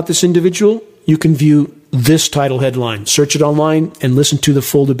learn about this individual, you can view this title headline. Search it online and listen to the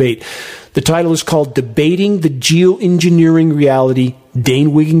full debate. The title is called Debating the Geoengineering Reality,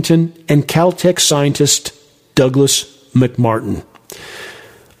 Dane Wigington and Caltech scientist Douglas McMartin.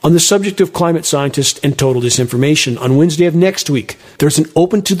 On the subject of climate scientists and total disinformation, on Wednesday of next week, there's an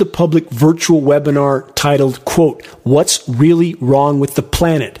open-to-the-public virtual webinar titled, quote, What's Really Wrong with the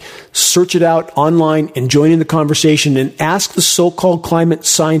Planet? Search it out online and join in the conversation and ask the so-called climate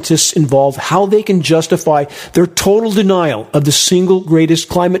scientists involved how they can justify their total denial of the single greatest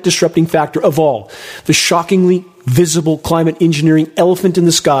climate-disrupting factor of all, the shockingly visible climate engineering elephant in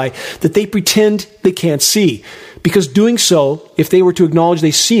the sky that they pretend they can't see. Because doing so, if they were to acknowledge they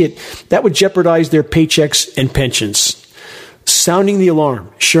see it, that would jeopardize their paychecks and pensions. Sounding the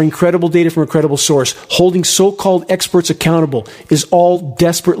alarm, sharing credible data from a credible source, holding so-called experts accountable is all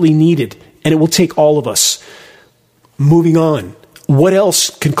desperately needed, and it will take all of us. Moving on. What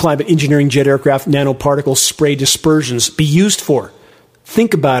else can climate engineering jet aircraft nanoparticle spray dispersions be used for?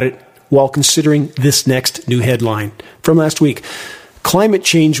 Think about it while considering this next new headline from last week. Climate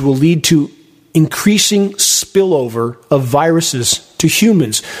change will lead to increasing spillover of viruses to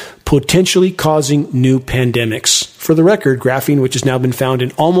humans, potentially causing new pandemics. For the record, graphene, which has now been found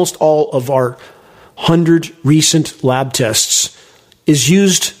in almost all of our 100 recent lab tests, is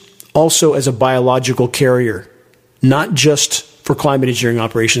used also as a biological carrier, not just for climate engineering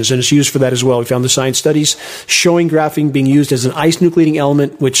operations, and it's used for that as well. We found the science studies showing graphene being used as an ice nucleating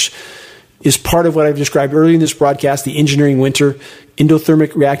element, which is part of what I've described earlier in this broadcast, the engineering winter,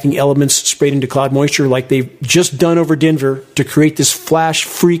 endothermic reacting elements sprayed into cloud moisture like they've just done over Denver to create this flash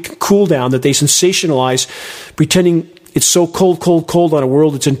freak cool down that they sensationalize, pretending it's so cold, cold, cold on a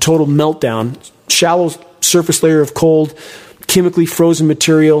world that's in total meltdown. Shallow surface layer of cold, chemically frozen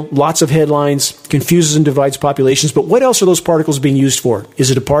material, lots of headlines, confuses and divides populations. But what else are those particles being used for?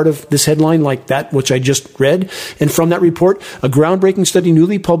 Is it a part of this headline like that which I just read? And from that report, a groundbreaking study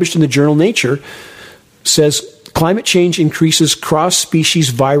newly published in the journal Nature says climate change increases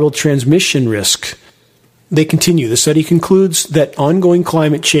cross-species viral transmission risk. They continue. The study concludes that ongoing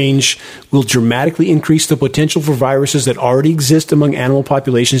climate change will dramatically increase the potential for viruses that already exist among animal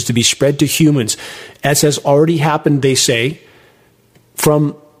populations to be spread to humans, as has already happened, they say,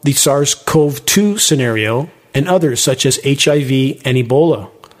 from the SARS-CoV-2 scenario and others such as HIV and Ebola,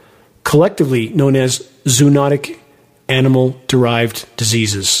 collectively known as zoonotic animal-derived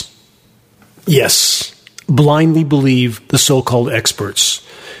diseases. Yes, blindly believe the so-called experts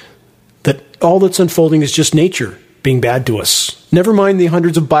that all that's unfolding is just nature being bad to us. Never mind the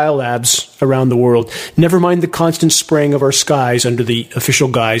hundreds of biolabs around the world. Never mind the constant spraying of our skies under the official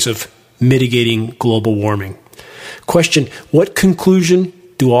guise of mitigating global warming. Question, what conclusion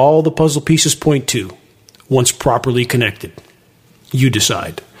do all the puzzle pieces point to once properly connected? You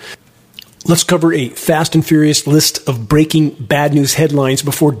decide. Let's cover a fast and furious list of breaking bad news headlines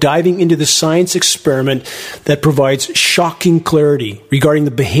before diving into the science experiment that provides shocking clarity regarding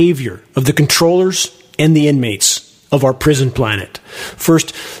the behavior of the controllers and the inmates of our prison planet.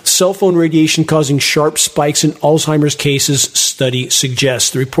 First, cell phone radiation causing sharp spikes in Alzheimer's cases, study suggests.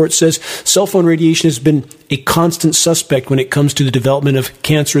 The report says cell phone radiation has been a constant suspect when it comes to the development of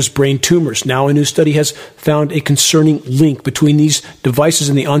cancerous brain tumors. Now, a new study has found a concerning link between these devices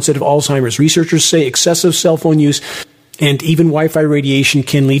and the onset of Alzheimer's. Researchers say excessive cell phone use and even Wi-Fi radiation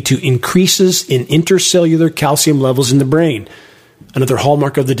can lead to increases in intercellular calcium levels in the brain, another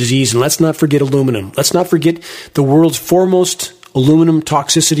hallmark of the disease. And let's not forget aluminum. Let's not forget the world's foremost aluminum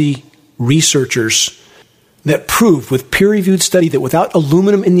toxicity researchers that proved with peer-reviewed study that without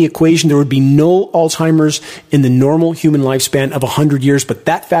aluminum in the equation, there would be no Alzheimer's in the normal human lifespan of 100 years. But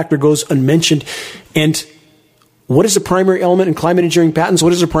that factor goes unmentioned. And what is the primary element in climate engineering patents?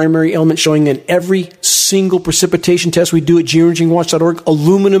 What is the primary element showing in every single precipitation test we do at geoengineeringwatch.org?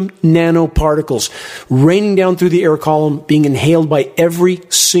 Aluminum nanoparticles raining down through the air column, being inhaled by every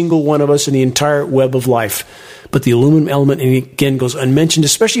single one of us in the entire web of life. But the aluminum element, and again, goes unmentioned,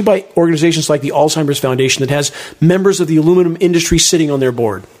 especially by organizations like the Alzheimer's Foundation that has members of the aluminum industry sitting on their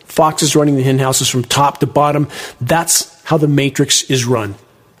board. Fox is running the hen houses from top to bottom. That's how the matrix is run.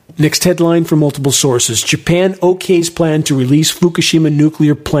 Next headline from multiple sources. Japan okays plan to release Fukushima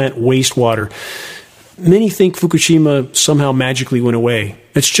nuclear plant wastewater. Many think Fukushima somehow magically went away.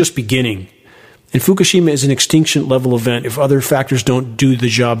 It's just beginning. And Fukushima is an extinction-level event if other factors don't do the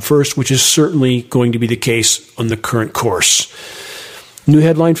job first, which is certainly going to be the case on the current course. New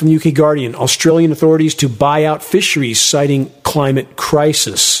headline from the UK Guardian. Australian authorities to buy out fisheries, citing climate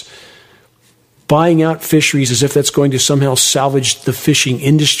crisis. Buying out fisheries as if that's going to somehow salvage the fishing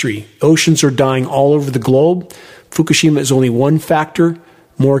industry. Oceans are dying all over the globe. Fukushima is only one factor.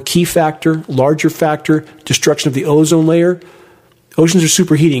 More key factor, larger factor, destruction of the ozone layer. Oceans are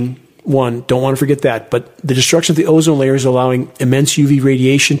superheating. One, don't want to forget that. But the destruction of the ozone layer is allowing immense UV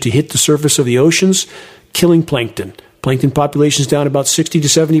radiation to hit the surface of the oceans, killing plankton. Plankton population is down about 60 to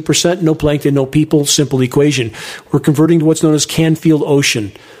 70%. No plankton, no people. Simple equation. We're converting to what's known as Canfield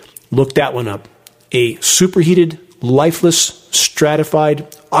Ocean. Look that one up. A superheated, lifeless,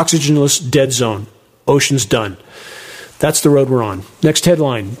 stratified, oxygenless dead zone. Ocean's done. That's the road we're on. Next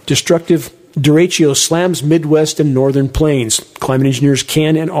headline. Destructive derecho slams Midwest and Northern Plains. Climate engineers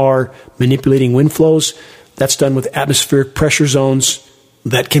can and are manipulating wind flows. That's done with atmospheric pressure zones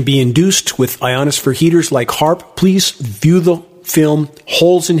that can be induced with ionosphere heaters like HAARP. Please view the film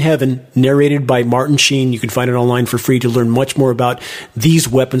Holes in Heaven, narrated by Martin Sheen. You can find it online for free to learn much more about these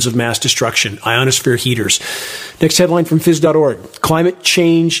weapons of mass destruction, ionosphere heaters. Next headline from phys.org. Climate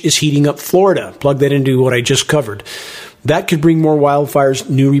change is heating up Florida. Plug that into what I just covered. That could bring more wildfires,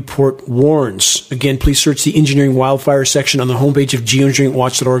 new report warns. Again, please search the engineering wildfire section on the homepage of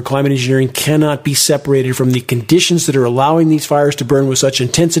geoengineeringwatch.org. Climate engineering cannot be separated from the conditions that are allowing these fires to burn with such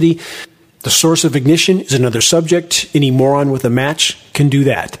intensity. The source of ignition is another subject. Any moron with a match can do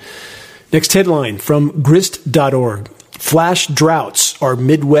that. Next headline from grist.org. Flash droughts are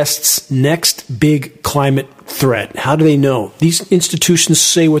Midwest's next big climate threat. How do they know? These institutions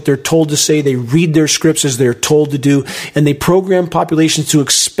say what they're told to say. They read their scripts as they're told to do, and they program populations to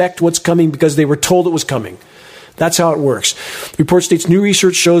expect what's coming because they were told it was coming. That's how it works. The report states new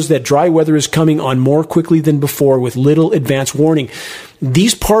research shows that dry weather is coming on more quickly than before with little advance warning.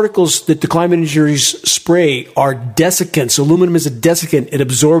 These particles that the climate engineers spray are desiccants. Aluminum is a desiccant. It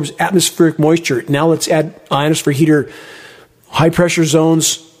absorbs atmospheric moisture. Now let's add ionosphere heater, high pressure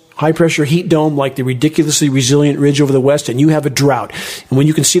zones, high pressure heat dome like the ridiculously resilient ridge over the west, and you have a drought. And when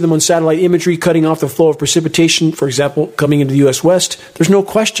you can see them on satellite imagery cutting off the flow of precipitation, for example, coming into the U.S. West, there's no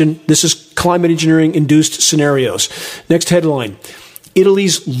question this is climate engineering induced scenarios. Next headline.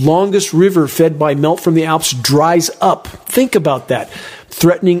 Italy's longest river fed by melt from the Alps dries up. Think about that.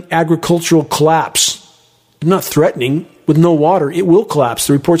 Threatening agricultural collapse. Not threatening. With no water, it will collapse.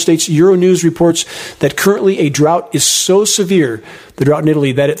 The report states Euronews reports that currently a drought is so severe, the drought in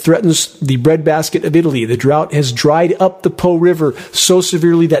Italy, that it threatens the breadbasket of Italy. The drought has dried up the Po River so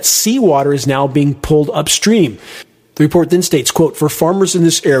severely that seawater is now being pulled upstream. The report then states, quote, for farmers in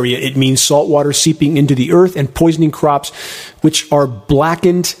this area, it means salt water seeping into the earth and poisoning crops, which are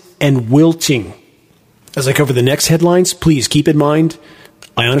blackened and wilting. As I cover the next headlines, please keep in mind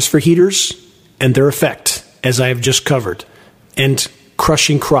ionosphere heaters and their effect, as I have just covered, and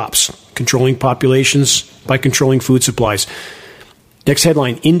crushing crops, controlling populations by controlling food supplies. Next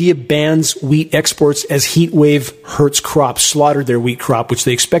headline, India bans wheat exports as heat wave hurts crops, slaughtered their wheat crop, which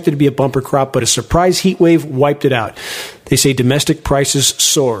they expected to be a bumper crop, but a surprise heat wave wiped it out. They say domestic prices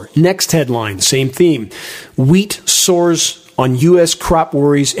soar. Next headline, same theme. Wheat soars on U.S. crop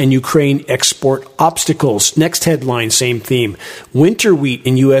worries and Ukraine export obstacles. Next headline, same theme. Winter wheat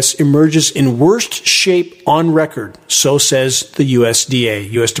in U.S. emerges in worst shape on record. So says the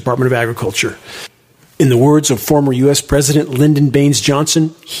USDA, U.S. Department of Agriculture. In the words of former U.S. President Lyndon Baines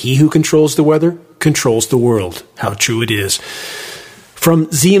Johnson, he who controls the weather controls the world. How true it is. From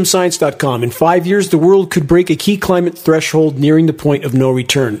zmscience.com, in 5 years, the world could break a key climate threshold nearing the point of no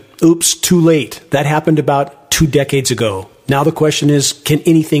return. Oops, too late. That happened about 2 decades ago. Now the question is, can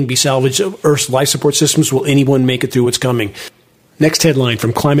anything be salvaged of Earth's life support systems? Will anyone make it through what's coming? Next headline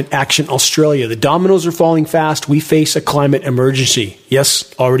from Climate Action Australia. The dominoes are falling fast. We face a climate emergency.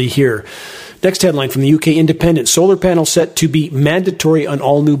 Yes, already here. Next headline from the UK Independent. Solar panels set to be mandatory on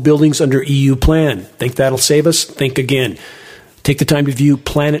all new buildings under EU plan. Think that'll save us? Think again. Take the time to view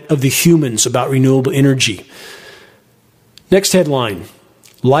Planet of the Humans about renewable energy. Next headline.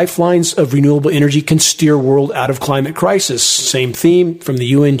 Lifelines of renewable energy can steer world out of climate crisis. Same theme from the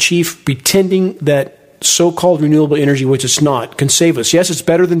UN chief, pretending that so-called renewable energy, which it's not, can save us. Yes, it's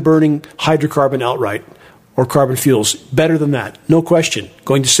better than burning hydrocarbon outright or carbon fuels. Better than that. No question.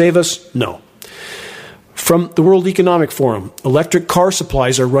 Going to save us? No. From the World Economic Forum, electric car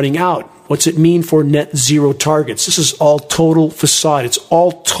supplies are running out. What's it mean for net zero targets? This is all total facade. It's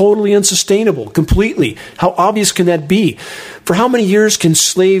all totally unsustainable, completely. How obvious can that be? For how many years can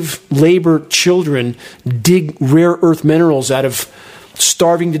slave labor children dig rare earth minerals out of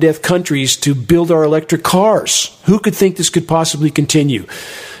starving to death countries to build our electric cars? Who could think this could possibly continue?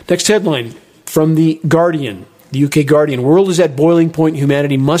 Next headline from The Guardian. The UK Guardian. World is at boiling point.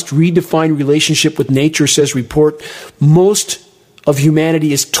 Humanity must redefine relationship with nature, says report. Most of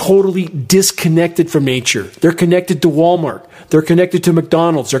humanity is totally disconnected from nature. They're connected to Walmart. They're connected to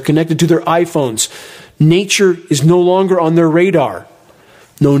McDonald's. They're connected to their iPhones. Nature is no longer on their radar.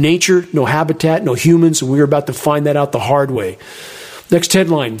 No nature, no habitat, no humans, and we're about to find that out the hard way. Next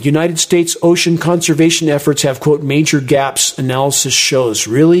headline. United States ocean conservation efforts have, quote, major gaps, analysis shows.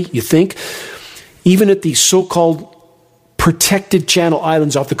 Really? You think? Even at the so-called protected Channel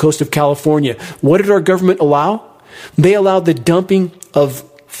Islands off the coast of California, what did our government allow? They allowed the dumping of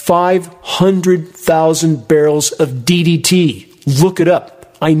 500,000 barrels of DDT. Look it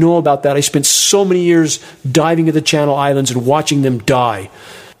up. I know about that. I spent so many years diving into the Channel Islands and watching them die.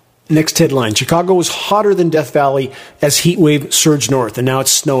 Next headline. Chicago was hotter than Death Valley as heat wave surged north, and now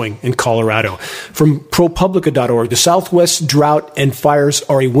it's snowing in Colorado. From ProPublica.org, the Southwest drought and fires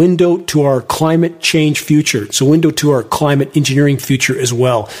are a window to our climate change future. It's a window to our climate engineering future as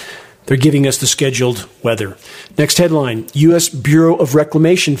well. They're giving us the scheduled weather. Next headline. U.S. Bureau of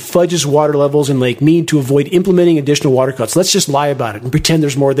Reclamation fudges water levels in Lake Mead to avoid implementing additional water cuts. Let's just lie about it and pretend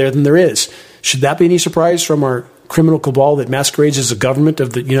there's more there than there is. Should that be any surprise from our criminal cabal that masquerades as the government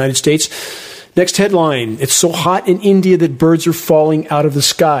of the United States? Next headline. It's so hot in India that birds are falling out of the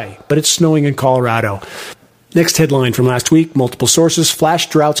sky, but it's snowing in Colorado. Next headline from last week. Multiple sources. Flash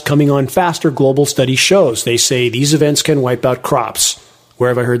droughts coming on faster, global study shows. They say these events can wipe out crops. Where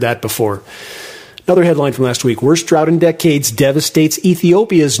have I heard that before? Another headline from last week. Worst drought in decades devastates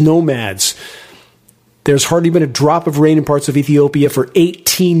Ethiopia's nomads. There's hardly been a drop of rain in parts of Ethiopia for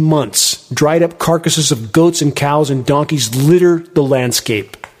 18 months. Dried up carcasses of goats and cows and donkeys litter the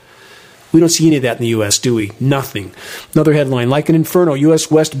landscape. We don't see any of that in the U.S., do we? Nothing. Another headline, like an inferno,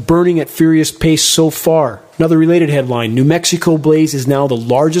 U.S. West burning at furious pace so far. Another related headline, New Mexico blaze is now the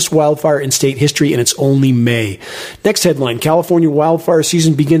largest wildfire in state history, and it's only May. Next headline, California wildfire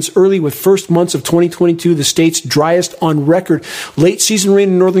season begins early with first months of 2022, the state's driest on record. Late season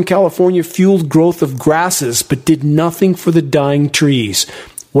rain in Northern California fueled growth of grasses, but did nothing for the dying trees.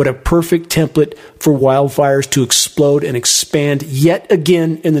 What a perfect template for wildfires to explode and expand yet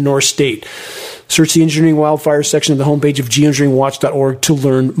again in the North State. Search the Engineering Wildfires section of the homepage of geoengineeringwatch.org to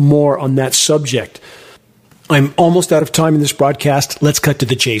learn more on that subject. I'm almost out of time in this broadcast. Let's cut to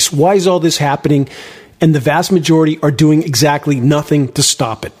the chase. Why is all this happening? And the vast majority are doing exactly nothing to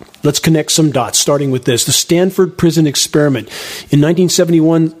stop it. Let's connect some dots, starting with this. The Stanford Prison Experiment. In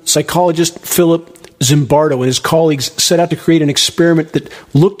 1971, psychologist Philip Zimbardo and his colleagues set out to create an experiment that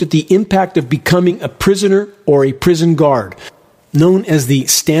looked at the impact of becoming a prisoner or a prison guard. Known as the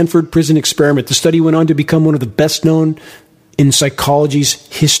Stanford Prison Experiment, the study went on to become one of the best known in psychology's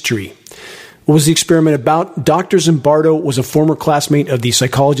history. What was the experiment about? Dr. Zimbardo was a former classmate of the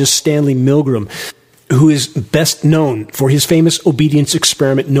psychologist Stanley Milgram, who is best known for his famous obedience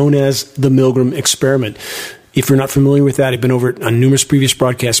experiment known as the Milgram experiment. If you're not familiar with that, I've been over it on numerous previous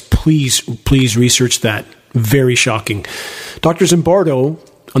broadcasts. Please research that. Very shocking. Dr. Zimbardo,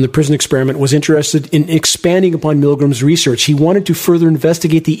 on the prison experiment, was interested in expanding upon Milgram's research. He wanted to further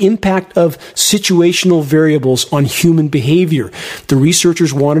investigate the impact of situational variables on human behavior. The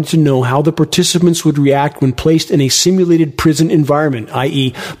researchers wanted to know how the participants would react when placed in a simulated prison environment,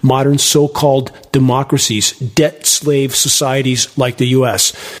 i.e., modern so-called democracies, debt slave societies like the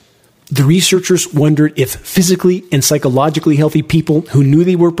U.S. The researchers wondered if physically and psychologically healthy people who knew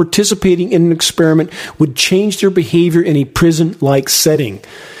they were participating in an experiment would change their behavior in a prison-like setting.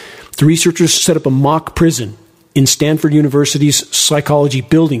 The researchers set up a mock prison in Stanford University's psychology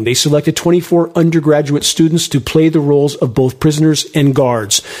building. They selected 24 undergraduate students to play the roles of both prisoners and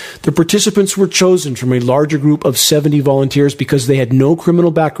guards. The participants were chosen from a larger group of 70 volunteers because they had no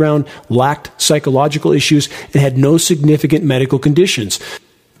criminal background, lacked psychological issues, and had no significant medical conditions.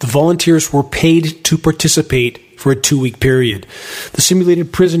 The volunteers were paid to participate for a 2-week period. The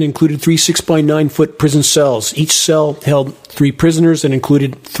simulated prison included 3 6-by-9-foot prison cells. Each cell held 3 prisoners and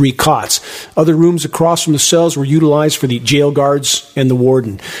included 3 cots. Other rooms across from the cells were utilized for the jail guards and the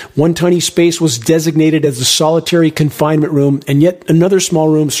warden. One tiny space was designated as the solitary confinement room, and yet another small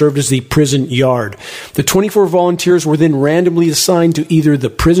room served as the prison yard. The 24 volunteers were then randomly assigned to either the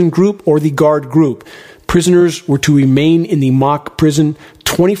prison group or the guard group. Prisoners were to remain in the mock prison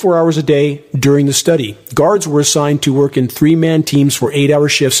 24 hours a day during the study. Guards were assigned to work in 3-man teams for 8-hour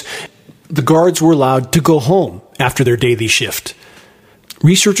shifts. The guards were allowed to go home after their daily shift.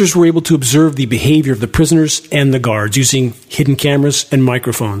 Researchers were able to observe the behavior of the prisoners and the guards using hidden cameras and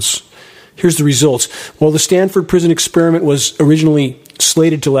microphones. Here's the results. While the Stanford prison experiment was originally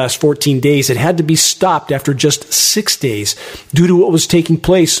slated to last 14 days, it had to be stopped after just 6 days due to what was taking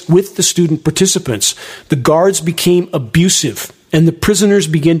place with the student participants. The guards became abusive, and the prisoners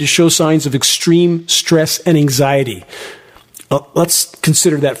began to show signs of extreme stress and anxiety. Let's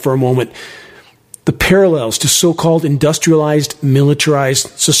consider that for a moment. The parallels to so-called industrialized,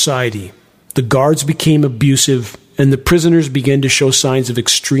 militarized society. The guards became abusive, and the prisoners began to show signs of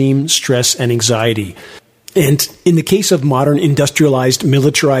extreme stress and anxiety. And in the case of modern industrialized,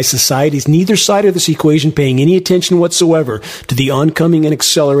 militarized societies, neither side of this equation paying any attention whatsoever to the oncoming and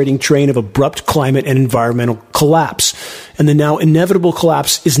accelerating train of abrupt climate and environmental collapse. And the now inevitable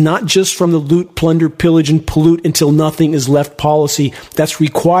collapse is not just from the loot, plunder, pillage, and pollute until nothing is left policy that's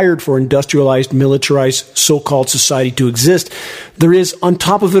required for industrialized, militarized, so-called society to exist. There is, on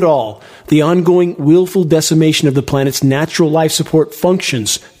top of it all, the ongoing willful decimation of the planet's natural life support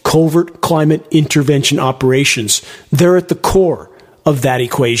functions, covert climate intervention operations. They're at the core of that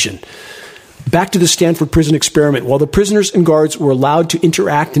equation. Back to the Stanford prison experiment. While the prisoners and guards were allowed to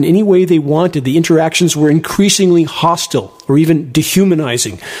interact in any way they wanted, the interactions were increasingly hostile or even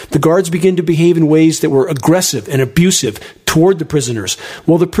dehumanizing. The guards began to behave in ways that were aggressive and abusive toward the prisoners,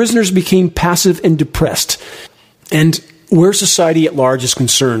 while the prisoners became passive and depressed. And where society at large is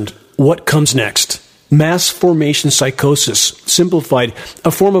concerned, what comes next? Mass formation psychosis, simplified,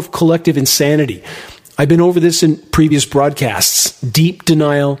 a form of collective insanity. I've been over this in previous broadcasts. Deep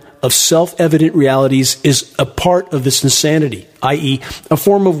denial of self-evident realities is a part of this insanity, i.e., a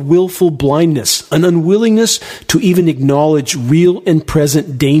form of willful blindness, an unwillingness to even acknowledge real and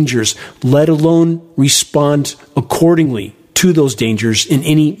present dangers, let alone respond accordingly to those dangers in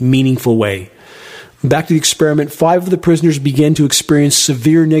any meaningful way. Back to the experiment, 5 of the prisoners began to experience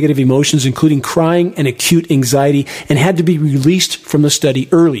severe negative emotions, including crying and acute anxiety, and had to be released from the study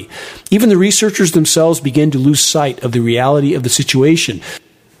early. Even the researchers themselves began to lose sight of the reality of the situation.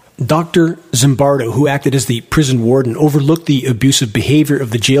 Dr. Zimbardo, who acted as the prison warden, overlooked the abusive behavior of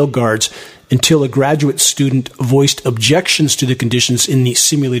the jail guards until a graduate student voiced objections to the conditions in the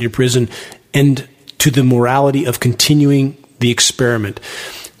simulated prison and to the morality of continuing the experiment.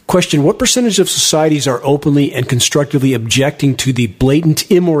 Question: what percentage of societies are openly and constructively objecting to the blatant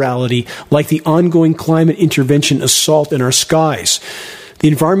immorality like the ongoing climate intervention assault in our skies? The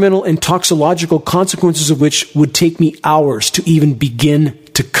environmental and toxicological consequences of which would take me hours to even begin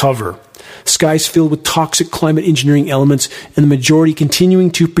to cover. Skies filled with toxic climate engineering elements, and the majority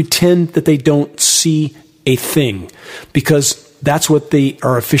continuing to pretend that they don't see a thing, because that's what they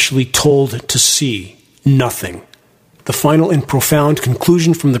are officially told to see: nothing. The final and profound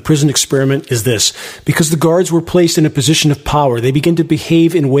conclusion from the prison experiment is this: because the guards were placed in a position of power, they began to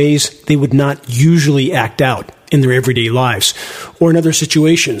behave in ways they would not usually act out in their everyday lives or in other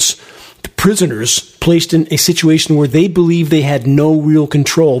situations. The prisoners, placed in a situation where they believed they had no real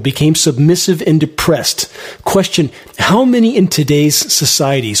control, became submissive and depressed. Question: how many in today's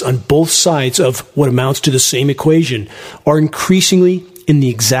societies on both sides of what amounts to the same equation are increasingly in the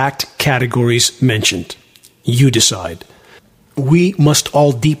exact categories mentioned? You decide. We must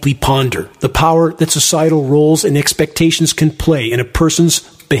all deeply ponder the power that societal roles and expectations can play in a person's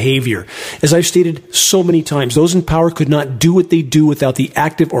behavior. As I've stated so many times, those in power could not do what they do without the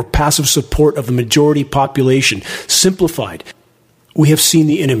active or passive support of the majority population. Simplified, we have seen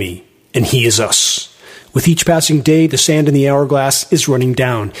the enemy, and he is us. With each passing day, the sand in the hourglass is running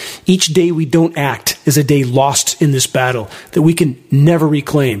down. Each day we don't act is a day lost in this battle that we can never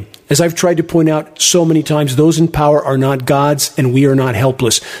reclaim. As I've tried to point out so many times, those in power are not gods, and we are not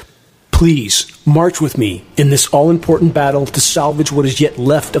helpless. Please march with me in this all-important battle to salvage what is yet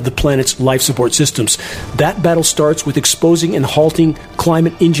left of the planet's life support systems. That battle starts with exposing and halting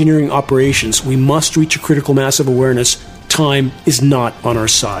climate engineering operations. We must reach a critical mass of awareness time is not on our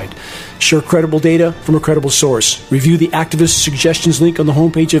side. Share credible data from a credible source. Review the activist suggestions link on the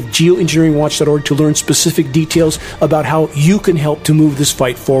homepage of geoengineeringwatch.org to learn specific details about how you can help to move this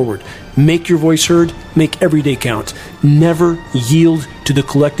fight forward. Make your voice heard. Make every day count. Never yield to the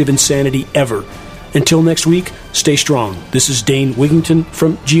collective insanity ever. Until next week, stay strong. This is Dane Wigington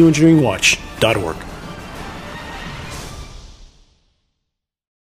from geoengineeringwatch.org.